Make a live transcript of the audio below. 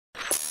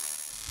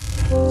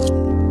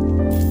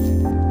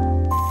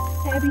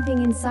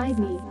Everything inside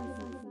me.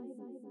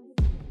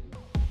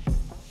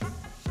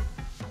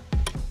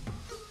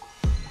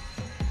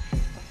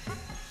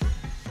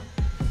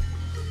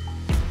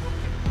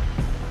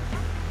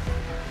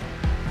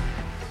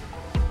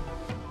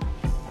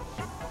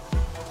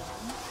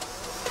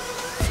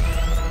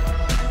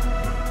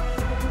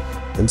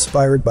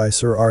 Inspired by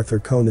Sir Arthur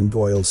Conan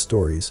Doyle's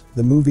stories,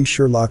 the movie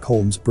Sherlock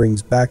Holmes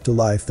brings back to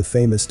life the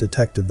famous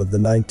detective of the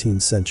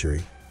 19th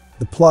century.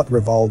 The plot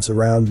revolves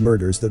around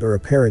murders that are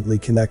apparently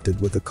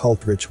connected with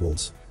occult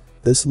rituals.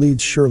 This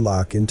leads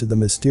Sherlock into the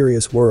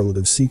mysterious world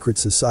of secret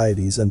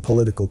societies and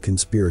political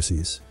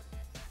conspiracies.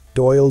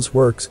 Doyle's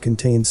works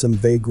contain some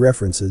vague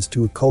references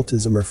to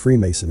occultism or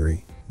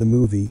Freemasonry. The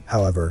movie,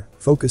 however,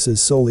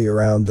 focuses solely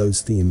around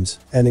those themes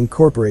and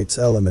incorporates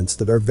elements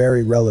that are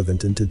very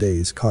relevant in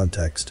today's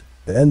context.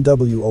 The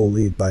NWO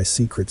lead by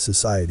secret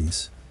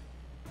societies.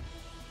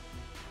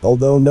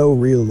 Although no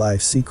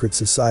real-life secret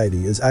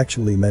society is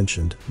actually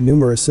mentioned,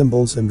 numerous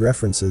symbols and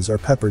references are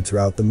peppered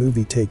throughout the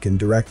movie taken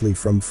directly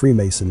from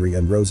Freemasonry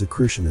and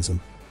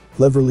Rosicrucianism.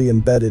 Cleverly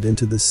embedded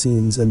into the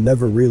scenes and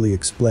never really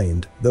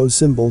explained, those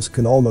symbols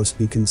can almost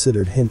be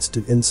considered hints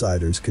to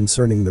insiders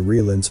concerning the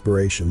real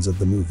inspirations of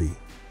the movie.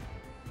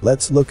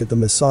 Let's look at the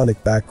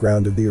Masonic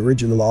background of the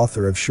original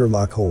author of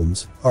Sherlock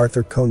Holmes,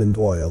 Arthur Conan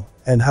Doyle,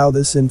 and how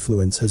this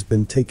influence has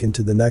been taken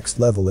to the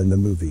next level in the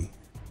movie.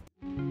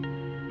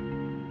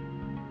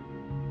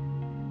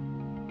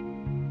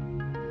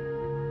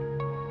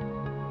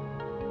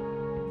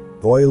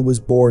 Doyle was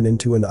born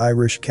into an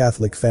Irish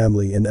Catholic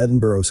family in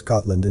Edinburgh,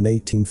 Scotland in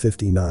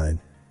 1859.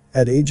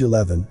 At age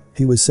 11,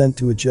 he was sent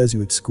to a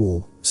Jesuit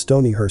school,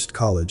 Stonyhurst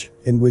College,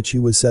 in which he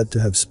was said to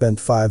have spent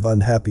 5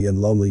 unhappy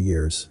and lonely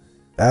years.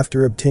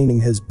 After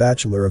obtaining his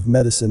Bachelor of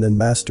Medicine and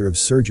Master of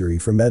Surgery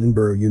from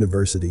Edinburgh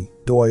University,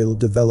 Doyle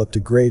developed a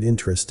great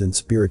interest in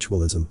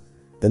spiritualism.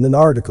 In an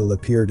article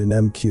appeared in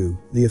MQ,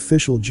 the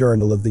official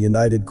journal of the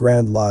United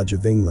Grand Lodge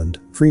of England,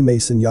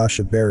 Freemason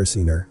Yasha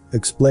Beresiner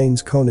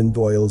explains Conan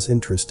Doyle's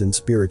interest in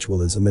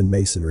spiritualism and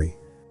Masonry.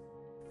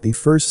 He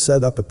first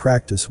set up a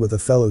practice with a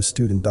fellow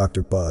student,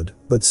 Dr. Budd,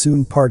 but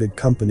soon parted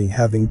company,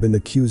 having been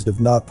accused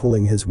of not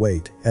pulling his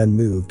weight, and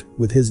moved,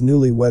 with his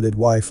newly wedded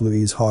wife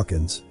Louise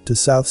Hawkins, to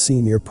Southsea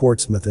near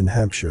Portsmouth in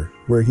Hampshire,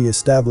 where he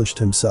established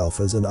himself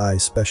as an eye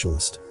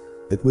specialist.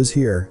 It was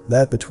here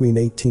that between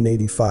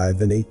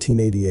 1885 and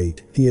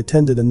 1888, he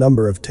attended a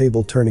number of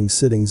table-turning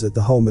sittings at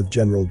the home of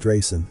General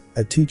Drayson,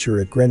 a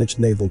teacher at Greenwich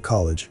Naval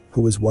College,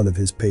 who was one of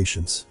his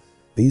patients.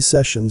 These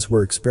sessions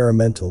were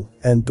experimental,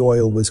 and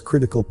Doyle was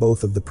critical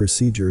both of the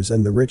procedures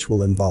and the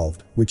ritual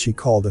involved, which he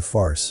called a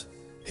farce.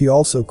 He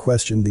also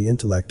questioned the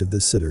intellect of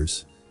the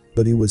sitters.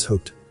 But he was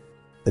hooked.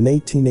 In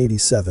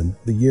 1887,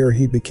 the year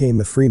he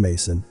became a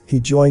Freemason, he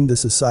joined the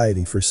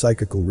Society for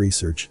Psychical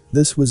Research.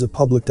 This was a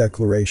public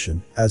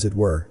declaration, as it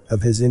were,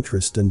 of his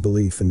interest and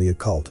belief in the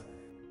occult.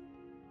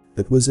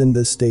 It was in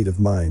this state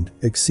of mind,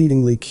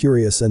 exceedingly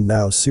curious and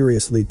now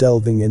seriously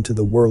delving into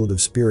the world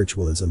of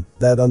spiritualism,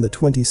 that on the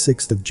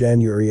 26th of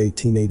January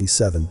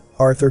 1887,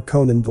 Arthur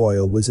Conan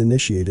Doyle was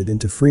initiated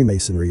into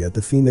Freemasonry at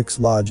the Phoenix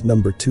Lodge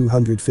No.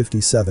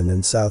 257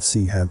 in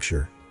Southsea,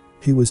 Hampshire.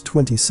 He was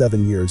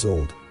 27 years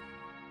old.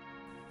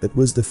 It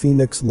was the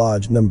Phoenix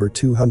Lodge No.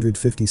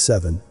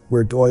 257,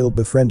 where Doyle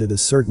befriended a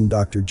certain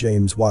Dr.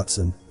 James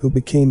Watson, who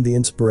became the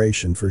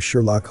inspiration for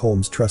Sherlock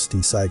Holmes' trusty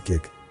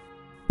sidekick.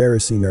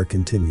 Beresiner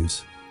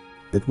continues.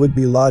 It would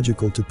be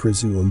logical to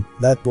presume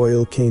that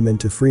Doyle came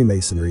into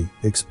Freemasonry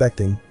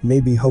expecting,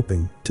 maybe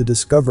hoping, to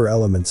discover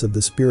elements of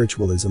the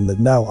spiritualism that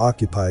now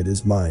occupied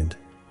his mind.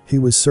 He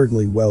was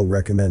certainly well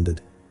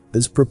recommended.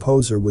 His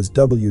proposer was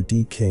W.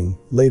 D. King,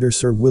 later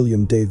Sir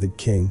William David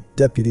King,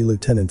 Deputy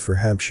Lieutenant for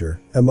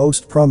Hampshire, a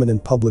most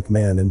prominent public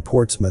man in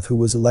Portsmouth who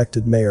was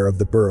elected mayor of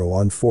the borough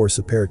on 4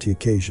 separate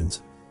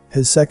occasions.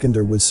 His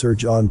seconder was Sir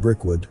John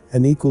Brickwood,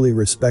 an equally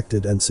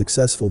respected and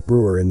successful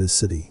brewer in the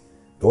city.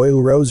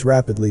 Doyle rose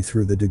rapidly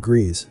through the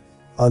degrees.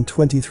 On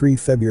 23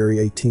 February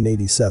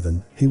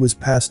 1887, he was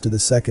passed to the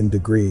 2nd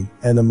degree,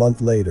 and a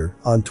month later,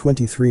 on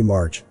 23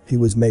 March, he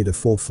was made a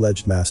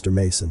full-fledged Master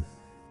Mason.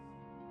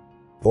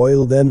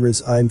 Doyle then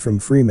resigned from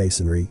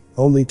Freemasonry,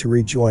 only to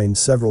rejoin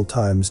several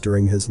times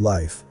during his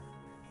life.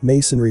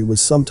 Masonry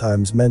was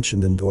sometimes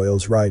mentioned in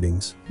Doyle's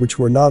writings, which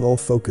were not all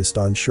focused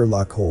on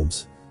Sherlock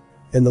Holmes.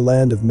 In The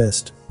Land of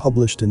Mist,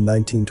 published in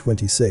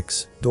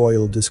 1926,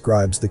 Doyle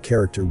describes the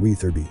character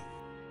Weatherby.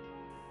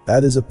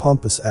 That is a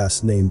pompous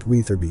ass named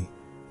Weatherby.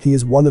 He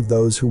is one of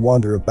those who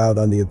wander about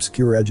on the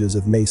obscure edges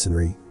of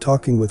Masonry,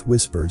 talking with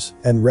whispers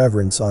and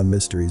reverence on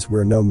mysteries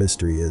where no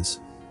mystery is.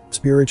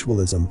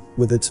 Spiritualism,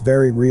 with its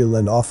very real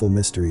and awful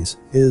mysteries,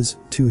 is,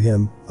 to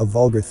him, a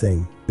vulgar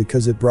thing,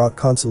 because it brought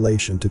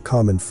consolation to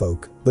common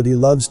folk, but he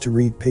loves to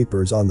read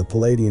papers on the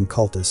Palladian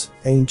cultus,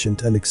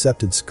 ancient and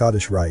accepted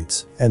Scottish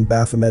rites, and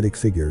Baphometic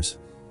figures.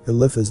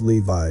 Eliphas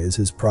Levi is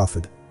his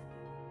prophet.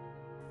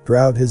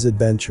 Throughout his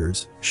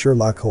adventures,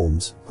 Sherlock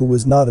Holmes, who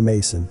was not a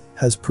Mason,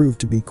 has proved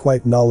to be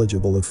quite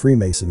knowledgeable of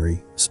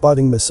Freemasonry,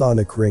 spotting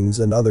Masonic rings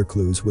and other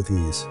clues with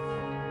ease.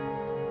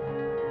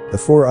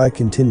 Before I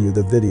continue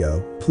the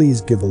video, please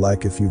give a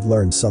like if you've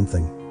learned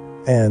something.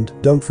 And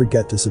don't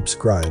forget to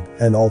subscribe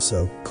and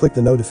also click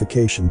the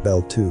notification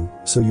bell too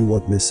so you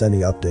won't miss any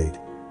update.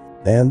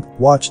 And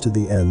watch to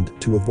the end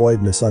to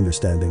avoid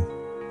misunderstanding.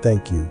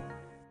 Thank you.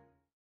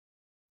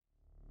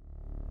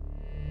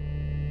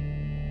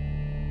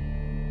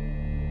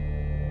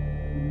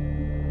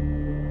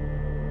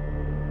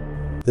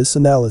 This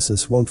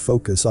analysis won't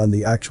focus on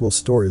the actual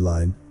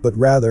storyline, but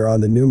rather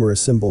on the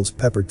numerous symbols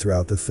peppered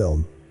throughout the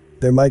film.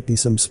 There might be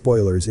some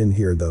spoilers in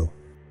here though.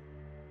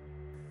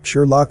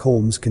 Sherlock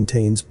Holmes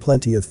contains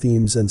plenty of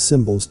themes and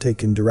symbols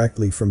taken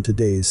directly from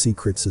today's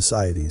secret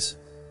societies.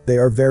 They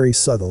are very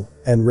subtle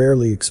and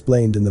rarely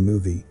explained in the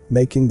movie,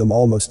 making them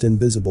almost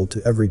invisible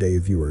to everyday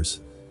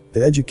viewers.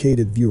 To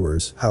educated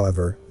viewers,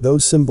 however,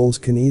 those symbols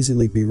can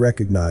easily be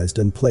recognized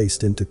and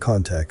placed into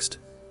context.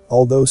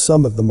 Although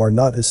some of them are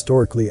not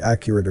historically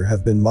accurate or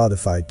have been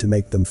modified to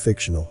make them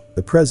fictional,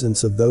 the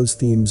presence of those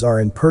themes are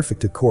in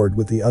perfect accord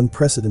with the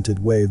unprecedented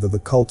wave of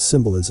occult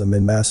symbolism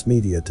in mass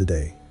media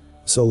today.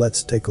 So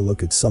let's take a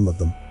look at some of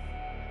them.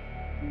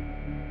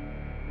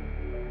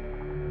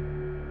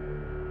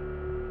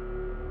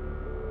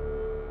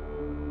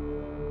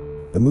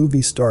 The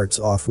movie starts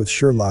off with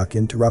Sherlock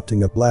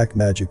interrupting a black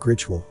magic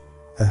ritual.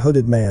 A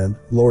hooded man,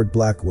 Lord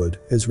Blackwood,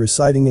 is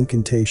reciting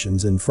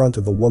incantations in front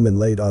of a woman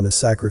laid on a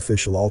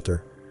sacrificial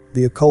altar.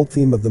 The occult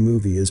theme of the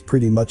movie is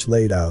pretty much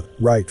laid out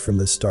right from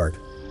the start.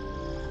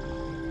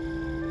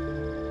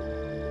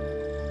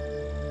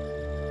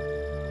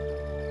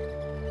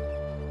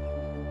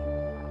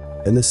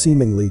 In a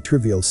seemingly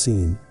trivial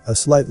scene, a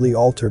slightly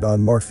altered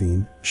on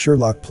morphine,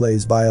 Sherlock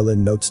plays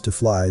violin notes to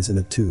flies in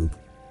a tube.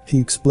 He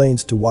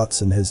explains to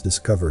Watson his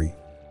discovery.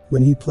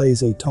 When he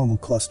plays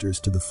atonal clusters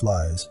to the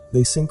flies,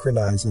 they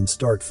synchronize and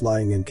start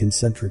flying in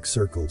concentric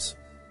circles.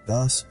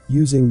 Thus,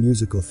 using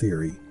musical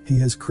theory, he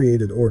has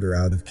created order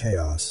out of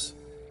chaos.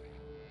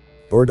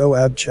 Ordo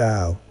ab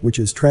chao, which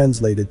is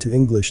translated to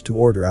English to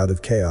order out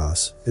of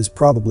chaos, is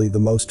probably the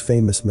most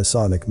famous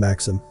Masonic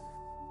maxim.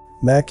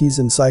 Mackey's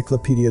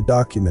Encyclopedia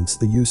documents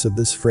the use of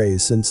this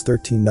phrase since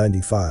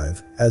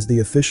 1395 as the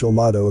official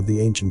motto of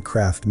the ancient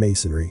craft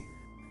masonry.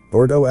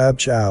 Ordo ab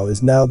chao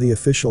is now the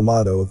official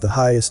motto of the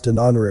highest and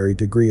honorary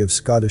degree of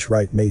Scottish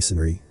Rite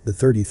Masonry, the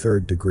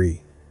 33rd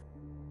degree.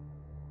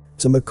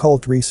 Some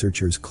occult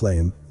researchers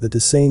claim that the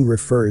saying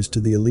refers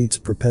to the elite's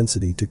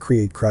propensity to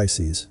create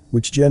crises,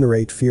 which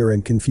generate fear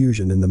and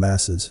confusion in the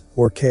masses,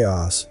 or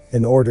chaos,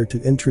 in order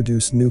to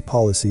introduce new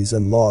policies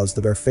and laws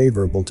that are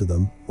favorable to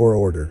them, or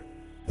order.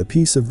 A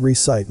piece of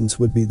recitance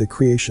would be the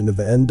creation of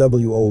an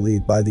NWO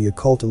lead by the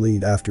occult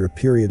elite after a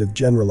period of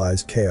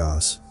generalized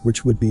chaos,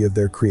 which would be of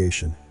their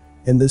creation.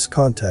 In this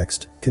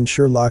context, can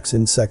Sherlock's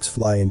insects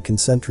fly in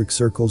concentric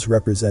circles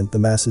represent the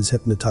masses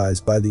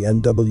hypnotized by the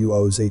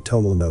NWO's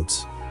atonal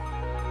notes?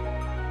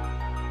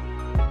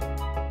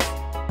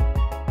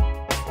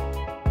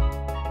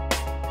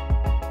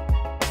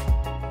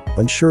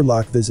 When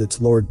Sherlock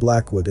visits Lord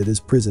Blackwood at his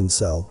prison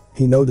cell,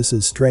 he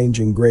notices strange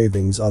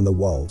engravings on the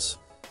walls.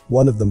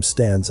 One of them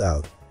stands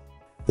out.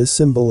 This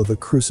symbol of a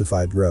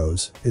crucified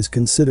rose is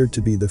considered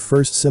to be the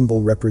first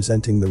symbol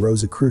representing the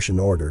Rosicrucian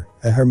order,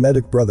 a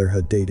hermetic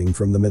brotherhood dating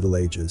from the Middle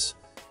Ages.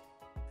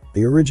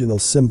 The original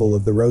symbol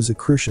of the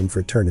Rosicrucian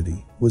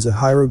fraternity was a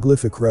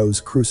hieroglyphic rose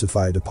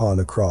crucified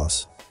upon a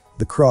cross.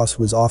 The cross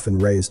was often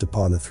raised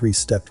upon a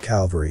three-stepped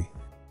Calvary.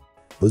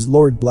 Was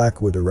Lord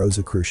Blackwood a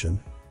Rosicrucian?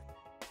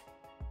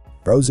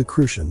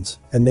 Rosicrucians,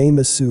 a name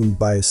assumed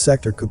by a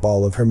sect or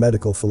cabal of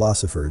hermetical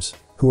philosophers,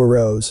 who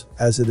arose,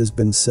 as it has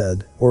been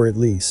said, or at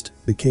least,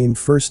 became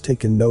first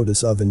taken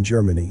notice of in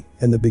Germany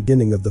in the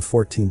beginning of the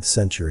 14th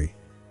century.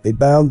 They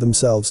bound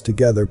themselves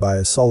together by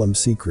a solemn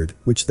secret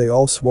which they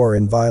all swore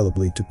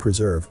inviolably to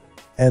preserve,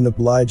 and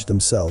obliged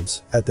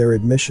themselves, at their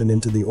admission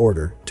into the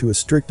order, to a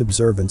strict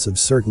observance of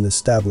certain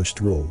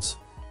established rules.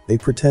 They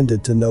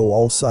pretended to know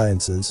all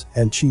sciences,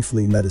 and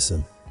chiefly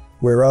medicine,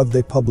 whereof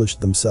they published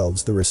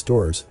themselves the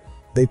restorers.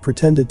 They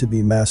pretended to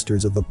be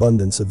masters of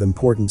abundance of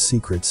important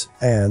secrets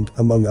and,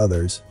 among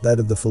others, that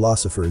of the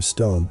philosopher's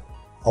stone,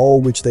 all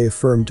which they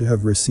affirmed to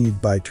have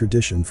received by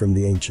tradition from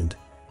the ancient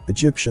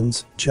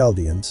Egyptians,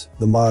 Chaldeans,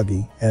 the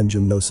Magi, and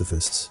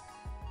Gymnosophists.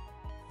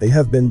 They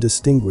have been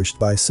distinguished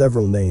by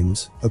several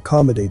names,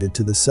 accommodated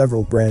to the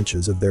several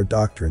branches of their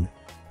doctrine,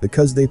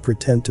 because they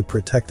pretend to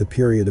protect the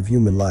period of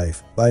human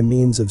life by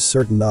means of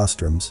certain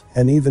nostrums,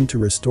 and even to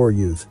restore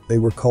youth. They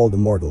were called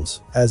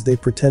immortals, as they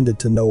pretended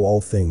to know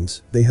all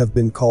things. They have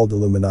been called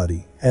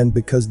Illuminati, and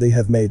because they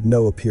have made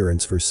no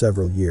appearance for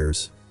several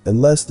years,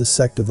 unless the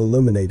sect of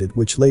Illuminated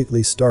which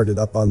lately started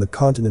up on the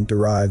continent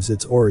derives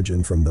its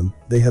origin from them,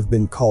 they have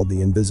been called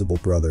the Invisible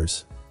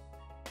Brothers.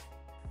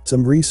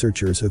 Some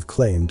researchers have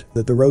claimed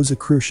that the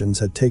Rosicrucians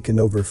had taken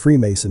over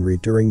Freemasonry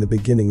during the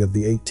beginning of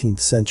the 18th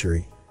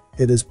century.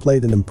 It has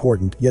played an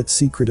important yet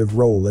secretive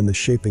role in the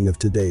shaping of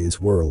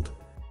today's world.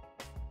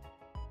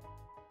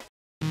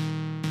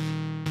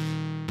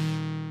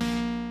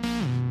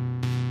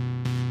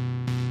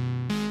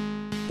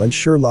 When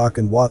Sherlock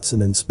and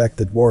Watson inspect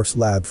the dwarf's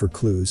lab for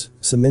clues,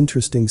 some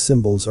interesting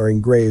symbols are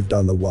engraved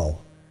on the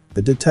wall.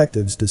 The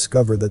detectives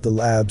discover that the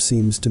lab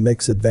seems to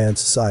mix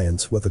advanced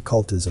science with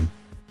occultism.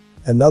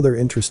 Another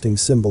interesting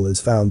symbol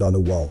is found on a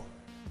wall.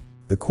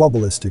 The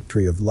Quabbalistic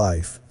Tree of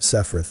Life,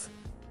 Sephiroth.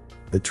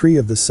 The Tree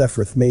of the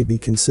Sephiroth may be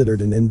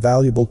considered an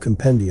invaluable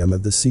compendium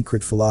of the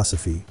secret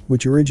philosophy,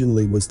 which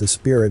originally was the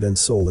spirit and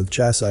soul of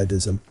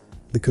Chassidism.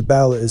 The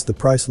Kabbalah is the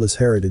priceless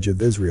heritage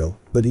of Israel,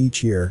 but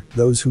each year,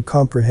 those who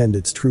comprehend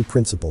its true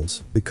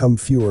principles become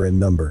fewer in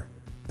number.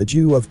 The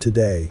Jew of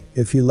today,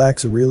 if he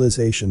lacks a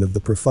realization of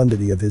the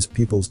profundity of his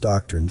people's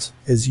doctrines,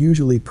 is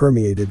usually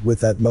permeated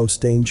with that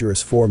most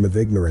dangerous form of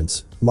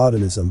ignorance,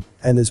 modernism,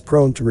 and is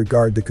prone to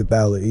regard the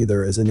Kabbalah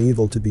either as an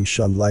evil to be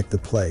shunned like the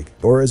plague,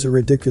 or as a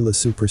ridiculous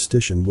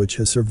superstition which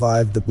has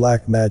survived the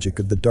black magic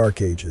of the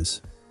Dark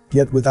Ages.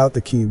 Yet without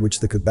the key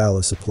which the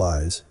Kabbalah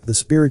supplies, the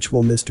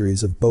spiritual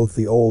mysteries of both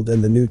the Old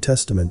and the New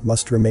Testament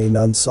must remain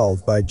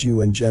unsolved by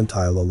Jew and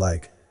Gentile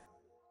alike.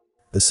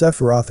 The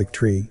Sephirothic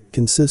tree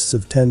consists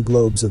of 10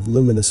 globes of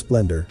luminous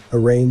splendor,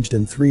 arranged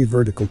in 3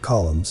 vertical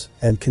columns,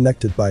 and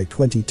connected by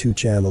 22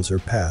 channels or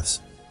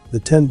paths. The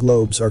 10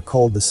 globes are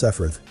called the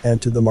Sephiroth,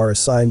 and to them are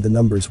assigned the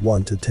numbers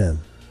 1 to 10.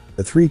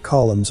 The 3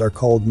 columns are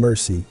called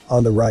mercy,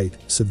 on the right,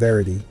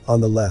 severity,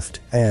 on the left,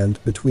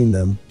 and, between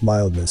them,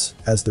 mildness,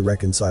 as the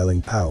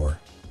reconciling power.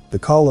 The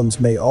columns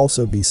may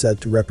also be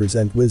said to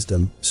represent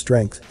wisdom,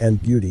 strength,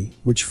 and beauty,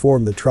 which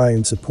form the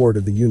triune support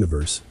of the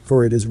universe,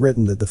 for it is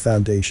written that the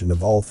foundation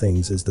of all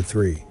things is the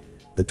 3.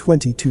 The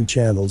 22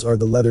 channels are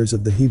the letters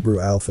of the Hebrew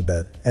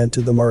alphabet, and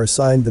to them are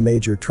assigned the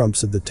major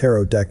trumps of the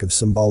tarot deck of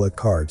symbolic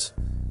cards.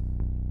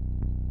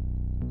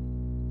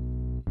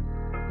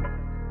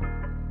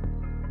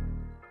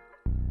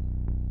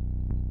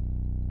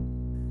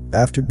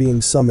 After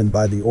being summoned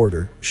by the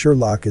Order,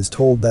 Sherlock is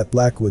told that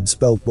Blackwood's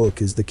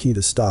spellbook is the key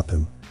to stop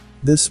him.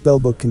 This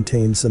spellbook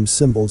contains some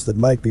symbols that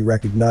might be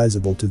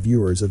recognizable to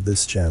viewers of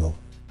this channel.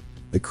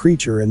 The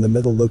creature in the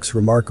middle looks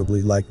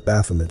remarkably like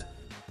Baphomet.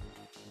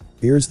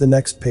 Here's the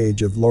next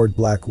page of Lord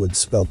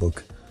Blackwood's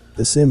spellbook.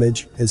 This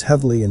image is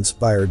heavily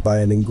inspired by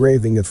an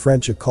engraving of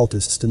French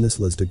occultist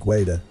Stanislas de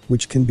Guaita,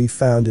 which can be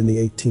found in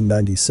the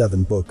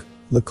 1897 book,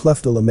 Le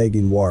Clef de la Magie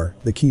Noire,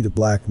 The Key to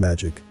Black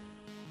Magic.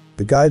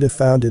 De Guaita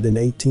founded in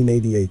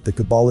 1888 the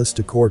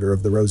Kabbalistic Order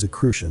of the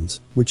Rosicrucians,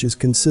 which is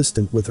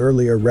consistent with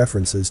earlier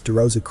references to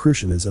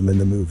Rosicrucianism in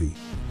the movie.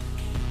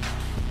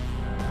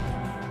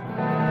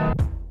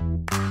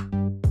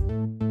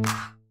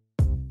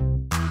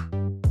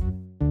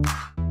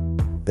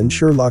 In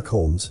Sherlock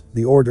Holmes,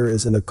 the Order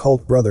is an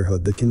occult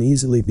brotherhood that can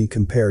easily be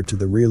compared to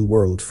the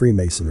real-world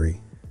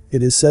Freemasonry.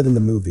 It is said in the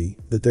movie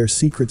that their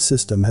secret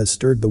system has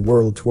stirred the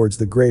world towards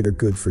the greater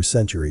good for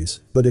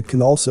centuries, but it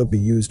can also be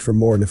used for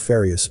more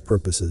nefarious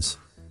purposes.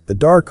 The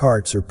dark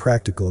arts are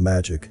practical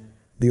magic.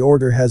 The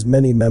Order has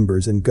many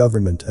members in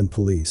government and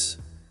police.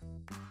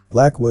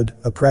 Blackwood,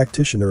 a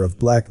practitioner of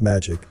black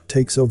magic,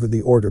 takes over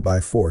the Order by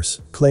force,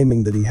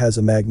 claiming that he has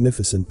a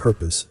magnificent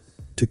purpose: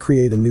 to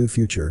create a new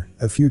future,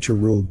 a future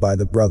ruled by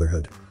the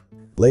Brotherhood.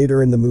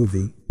 Later in the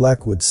movie,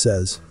 Blackwood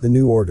says, "The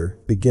New Order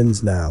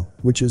begins now,"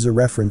 which is a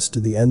reference to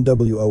the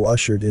NWO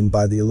ushered in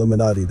by the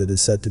Illuminati that is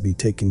said to be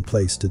taking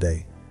place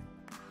today.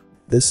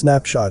 This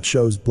snapshot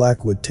shows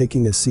Blackwood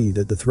taking a seat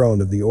at the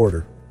throne of the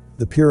Order.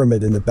 The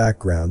pyramid in the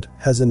background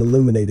has an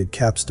illuminated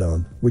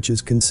capstone, which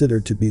is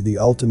considered to be the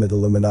ultimate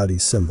Illuminati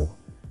symbol.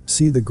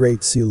 See the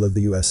Great Seal of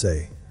the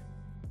USA.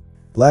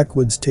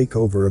 Blackwood's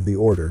takeover of the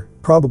Order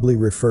probably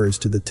refers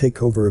to the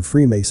takeover of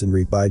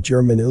Freemasonry by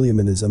German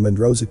Illuminism and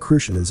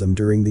Rosicrucianism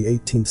during the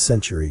 18th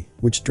century,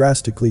 which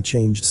drastically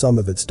changed some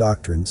of its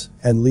doctrines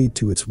and led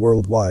to its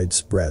worldwide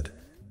spread.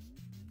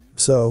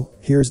 So,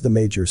 here's the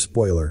major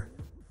spoiler.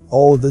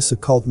 All of this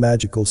occult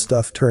magical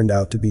stuff turned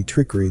out to be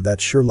trickery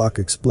that Sherlock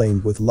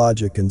explained with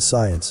logic and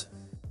science.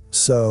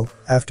 So,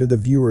 after the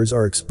viewers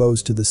are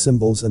exposed to the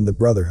symbols and the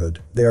Brotherhood,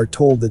 they are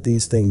told that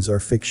these things are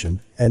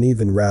fiction, and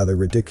even rather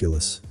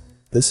ridiculous.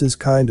 This is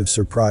kind of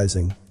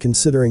surprising,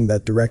 considering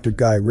that director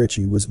Guy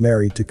Ritchie was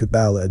married to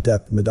Kabbalah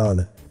adept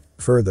Madonna.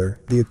 Further,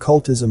 the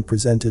occultism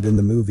presented in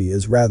the movie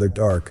is rather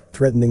dark,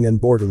 threatening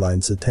and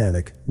borderline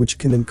satanic, which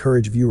can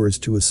encourage viewers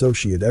to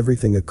associate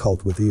everything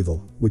occult with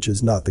evil, which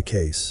is not the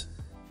case.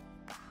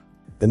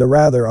 In a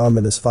rather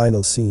ominous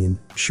final scene,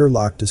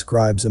 Sherlock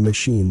describes a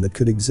machine that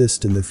could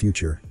exist in the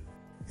future.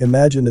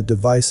 Imagine a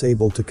device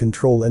able to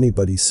control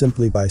anybody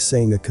simply by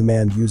saying a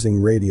command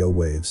using radio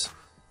waves.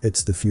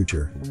 It's the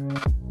future.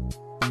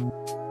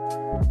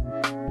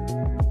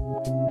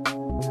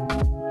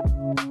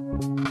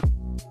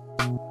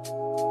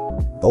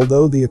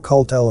 Although the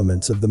occult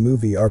elements of the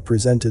movie are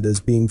presented as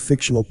being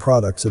fictional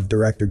products of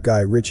director Guy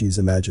Ritchie's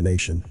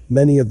imagination,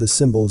 many of the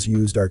symbols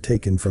used are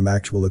taken from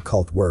actual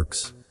occult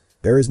works.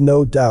 There is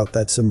no doubt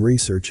that some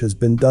research has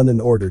been done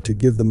in order to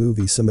give the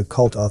movie some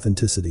occult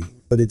authenticity,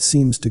 but it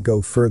seems to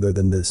go further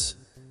than this.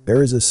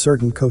 There is a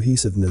certain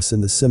cohesiveness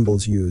in the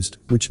symbols used,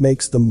 which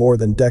makes them more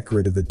than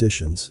decorative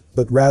additions,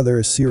 but rather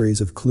a series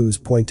of clues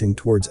pointing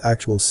towards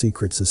actual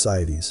secret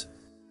societies.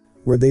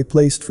 Were they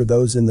placed for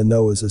those in the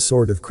know as a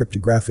sort of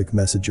cryptographic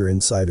messenger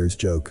insider's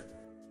joke?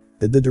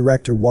 Did the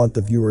director want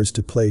the viewers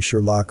to play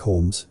Sherlock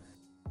Holmes?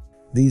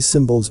 These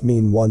symbols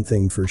mean one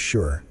thing for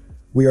sure.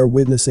 We are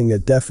witnessing a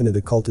definite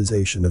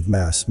occultization of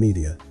mass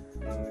media.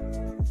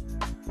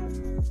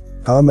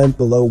 Comment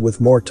below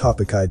with more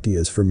topic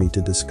ideas for me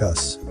to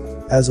discuss.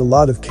 As a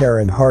lot of care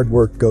and hard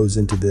work goes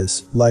into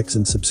this, likes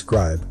and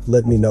subscribe,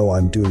 let me know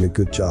I'm doing a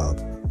good job.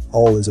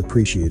 All is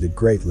appreciated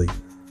greatly.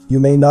 You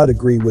may not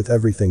agree with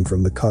everything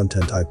from the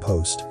content I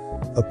post.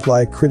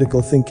 Apply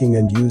critical thinking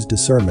and use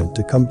discernment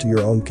to come to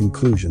your own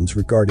conclusions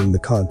regarding the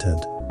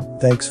content.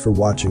 Thanks for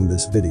watching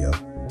this video.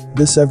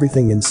 This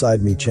Everything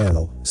Inside Me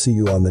channel, see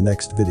you on the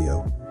next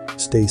video.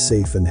 Stay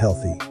safe and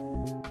healthy.